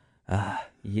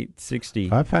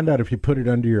 60. I found out if you put it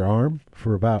under your arm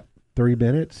for about 3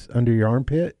 minutes, under your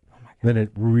armpit, then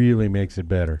it really makes it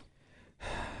better.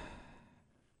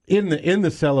 In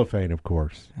the cellophane, of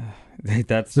course.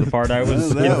 That's the part I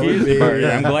was confused about.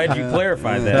 I'm glad you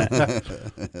clarified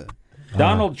that.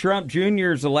 Donald Trump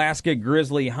Jr.'s Alaska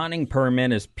grizzly hunting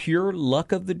permit is pure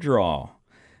luck of the draw.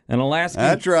 An Alaskan.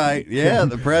 That's right. Yeah,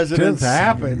 the president's just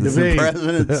happened to be. The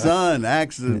president's son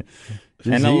accident.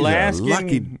 An Alaskan.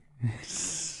 Lucky.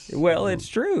 Well, it's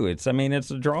true. It's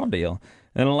a draw deal.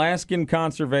 An Alaskan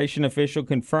conservation official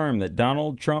confirmed that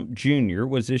Donald Trump Jr.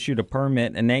 was issued a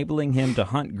permit enabling him to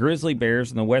hunt grizzly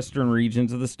bears in the western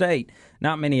regions of the state.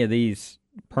 Not many of these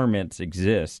permits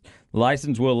exist. The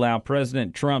license will allow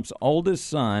President Trump's oldest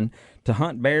son to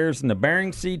hunt bears in the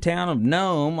Bering Sea town of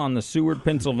Nome on the Seward,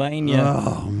 Pennsylvania.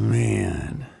 Oh,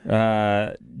 man.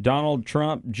 Donald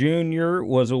Trump Jr.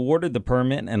 was awarded the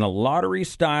permit in a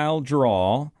lottery-style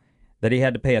draw that he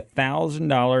had to pay a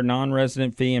 $1,000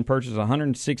 non-resident fee and purchase a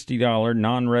 $160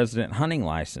 non-resident hunting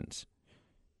license.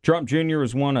 Trump Jr.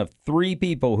 was one of 3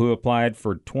 people who applied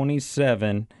for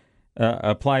 27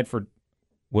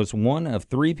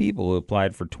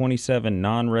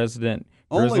 non-resident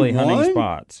grizzly hunting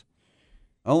spots.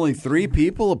 Only 3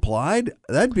 people applied?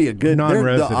 That'd be a good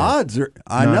non-resident. The odds are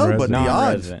I know, but the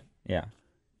odds. Yeah.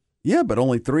 Yeah, but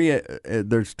only 3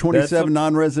 there's 27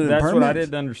 non-resident that's permits. What I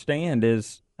didn't understand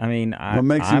is what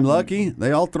makes him lucky?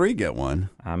 They all 3 get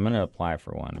one. I'm going to apply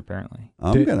for one, apparently.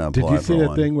 I'm going to apply for one. Did you see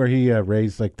that thing where he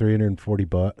raised like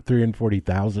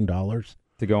 $340,000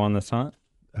 to go on this hunt?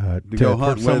 To go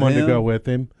hunt for someone with him? to go with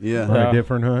him Yeah. on a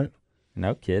different hunt?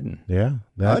 No kidding. Yeah.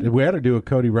 We had to do a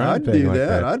Cody Ryan thing like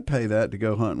that. I'd pay that to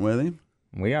go hunting with him.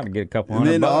 We ought to get a couple and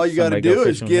 $100. And then all you got to do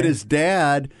is get him. his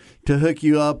dad to hook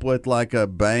you up with like a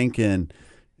bank in,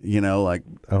 like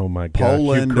oh my gosh,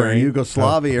 Poland Ukraine. or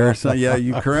Yugoslavia or something. Yeah,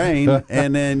 Ukraine.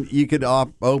 And then you could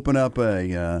open up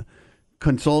a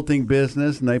consulting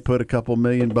business, and they put a couple $1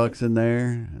 million in there,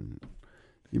 and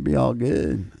you'd be all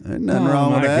good. There's nothing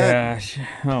wrong with that.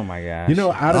 Oh my gosh!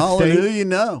 Out of state, who you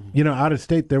know? Out of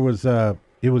state there was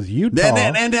it was Utah.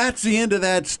 And that's the end of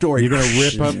that story. You're gonna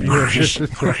rip up your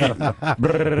rip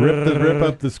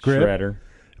up the script. Shredder.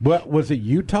 What was it?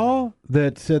 Utah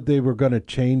that said they were going to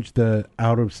change the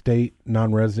out-of-state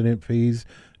non-resident fees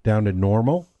down to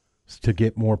normal to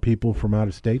get more people from out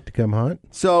of state to come hunt.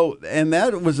 So, and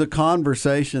that was a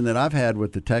conversation that I've had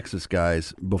with the Texas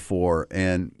guys before,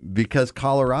 and because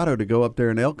Colorado to go up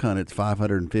there and elk hunt, it's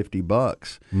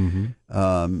 $550.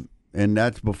 Mm-hmm. And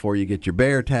that's before you get your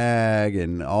bear tag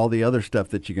and all the other stuff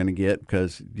that you're going to get,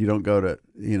 because you don't go to,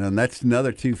 and that's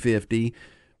another $250.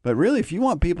 But really, if you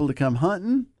want people to come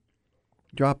hunting,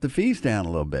 drop the fees down a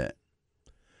little bit.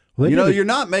 Well, you're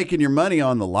not making your money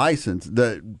on the license.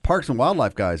 The Parks and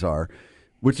Wildlife guys are,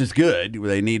 which is good.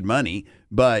 They need money,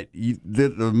 but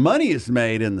the money is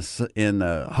made in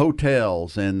the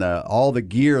hotels and all the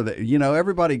gear that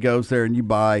everybody goes there and you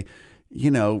buy,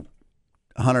 $100,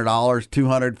 $200,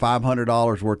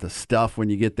 $500 worth of stuff when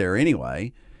you get there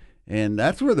anyway. And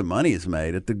that's where the money is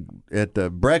made, at the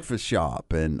breakfast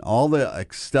shop and all the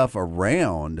stuff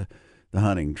around the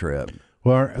hunting trip.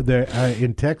 Well,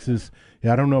 in Texas,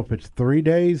 I don't know if it's 3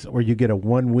 days or you get a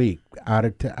 1 week out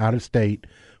of state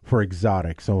for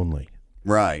exotics only.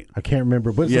 Right. I can't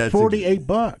remember, but it's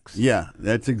 $48. Yeah,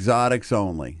 that's exotics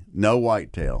only. No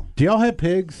whitetail. Do y'all have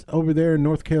pigs over there in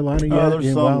North Carolina yet?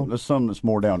 There's some that's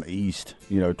more down east,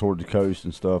 toward the coast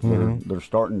and stuff. Mm-hmm. They're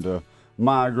starting to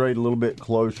migrate a little bit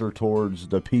closer towards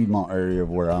the Piedmont area of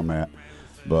where I'm at.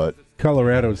 But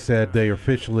Colorado said they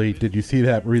officially, did you see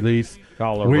that release?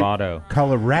 Colorado.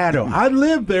 Colorado. I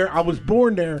lived there. I was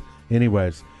born there.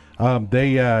 Anyways,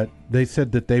 they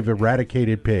said that they've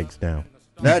eradicated pigs now.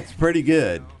 That's pretty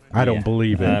good. I don't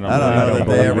believe it. I don't know that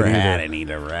they ever had any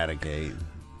to eradicate.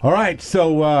 All right,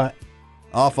 so off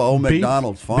of Old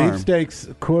McDonald's farm. Beefsteak's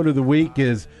quote of the week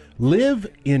is,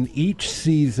 live in each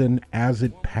season as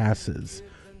it passes.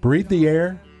 Breathe the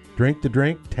air, drink the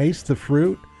drink, taste the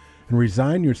fruit, and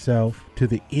resign yourself to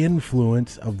the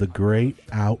influence of the great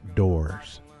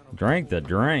outdoors. Drink the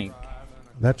drink.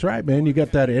 That's right, man. You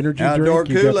got that energy Outdoor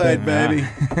drink. Kool-Aid, baby.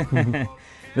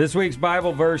 This week's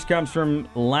Bible verse comes from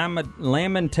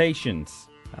Lamentations.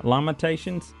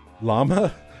 Lamentations?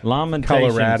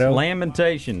 Colorado.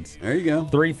 Lamentations. There you go.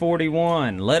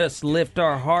 3:41. Let us lift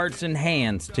our hearts and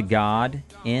hands to God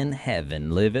in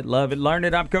heaven. Live it, love it, learn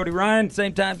it. I'm Cody Ryan.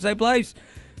 Same time, same place.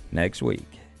 Next week.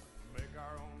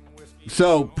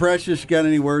 So, Precious, got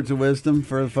any words of wisdom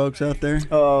for the folks out there?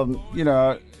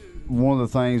 One of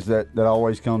the things that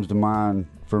always comes to mind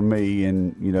for me,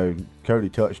 and, Cody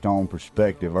touched on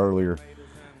perspective earlier,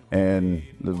 and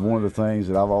one of the things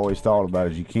that I've always thought about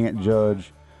is you can't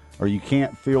judge or you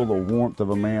can't feel the warmth of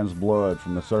a man's blood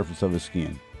from the surface of his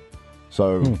skin.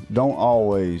 So don't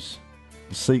always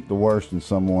seek the worst in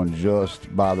someone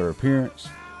just by their appearance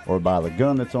or by the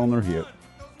gun that's on their hip.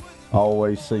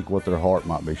 Always seek what their heart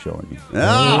might be showing you.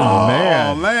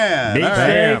 Oh, man.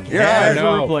 Beefsteak as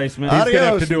a replacement. He's going to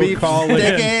have to do a call in.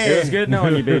 It was good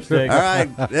knowing you, Beefsteak. All right.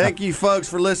 Thank you, folks,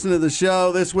 for listening to the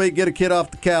show. This week, get a kid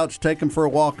off the couch, take them for a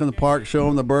walk in the park, show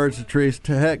them the birds, the trees.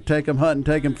 Heck, take them hunting,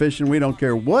 take them fishing. We don't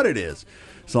care what it is,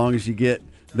 as long as you get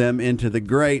them into the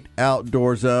great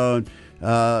outdoor zone.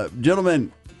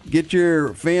 Gentlemen, get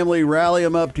your family, rally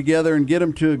them up together, and get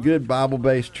them to a good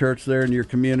Bible-based church there in your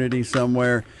community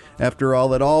somewhere. After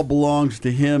all, it all belongs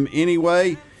to Him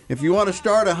anyway. If you want to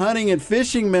start a hunting and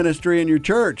fishing ministry in your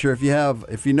church, or if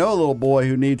you know a little boy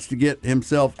who needs to get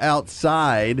himself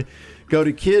outside, go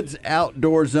to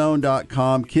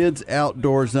kidsoutdoorzone.com,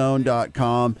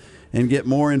 kidsoutdoorzone.com, and get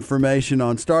more information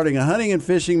on starting a hunting and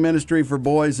fishing ministry for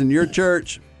boys in your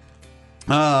church.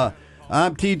 I'm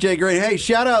TJ Greaney. Hey,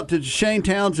 shout out to Shane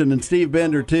Townsend and Steve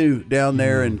Bender, too, down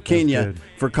there in Kenya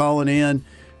for calling in.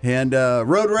 And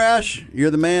Road Rash, you're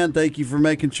the man. Thank you for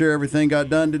making sure everything got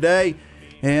done today.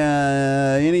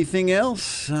 Anything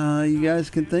else you guys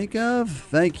can think of?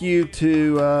 Thank you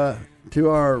to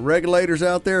our regulators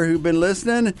out there who've been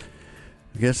listening.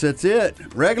 I guess that's it.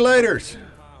 Regulators,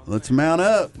 let's mount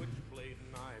up.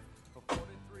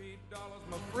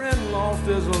 My friend lost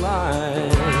his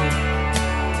life.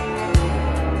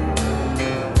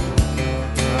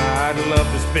 I'd love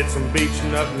to spit some beach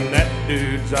nut in that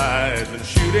dude's eyes and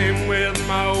shoot him with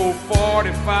my old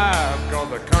 45,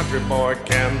 'cause a country boy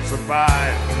can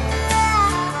survive.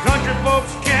 Country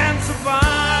folks can survive.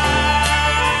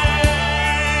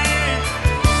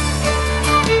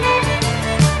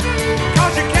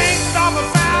 'Cause you can't stop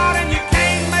us out and you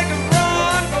can't make us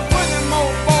run, 'cause we're them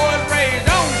old boys raised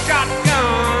on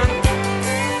shotgun.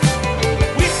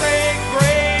 We say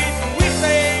grace and we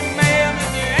say man,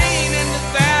 and you ain't into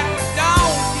that, but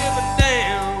don't give a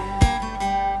damn.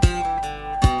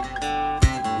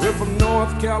 We're from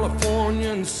North California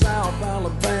and South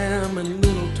Alabama and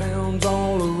little towns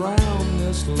all around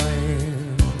this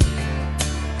land.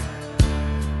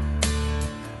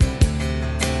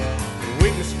 We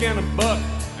can skin a buck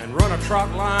and run a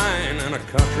truck line, and a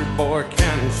country boy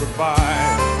can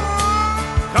survive.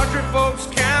 Country folks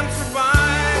can survive.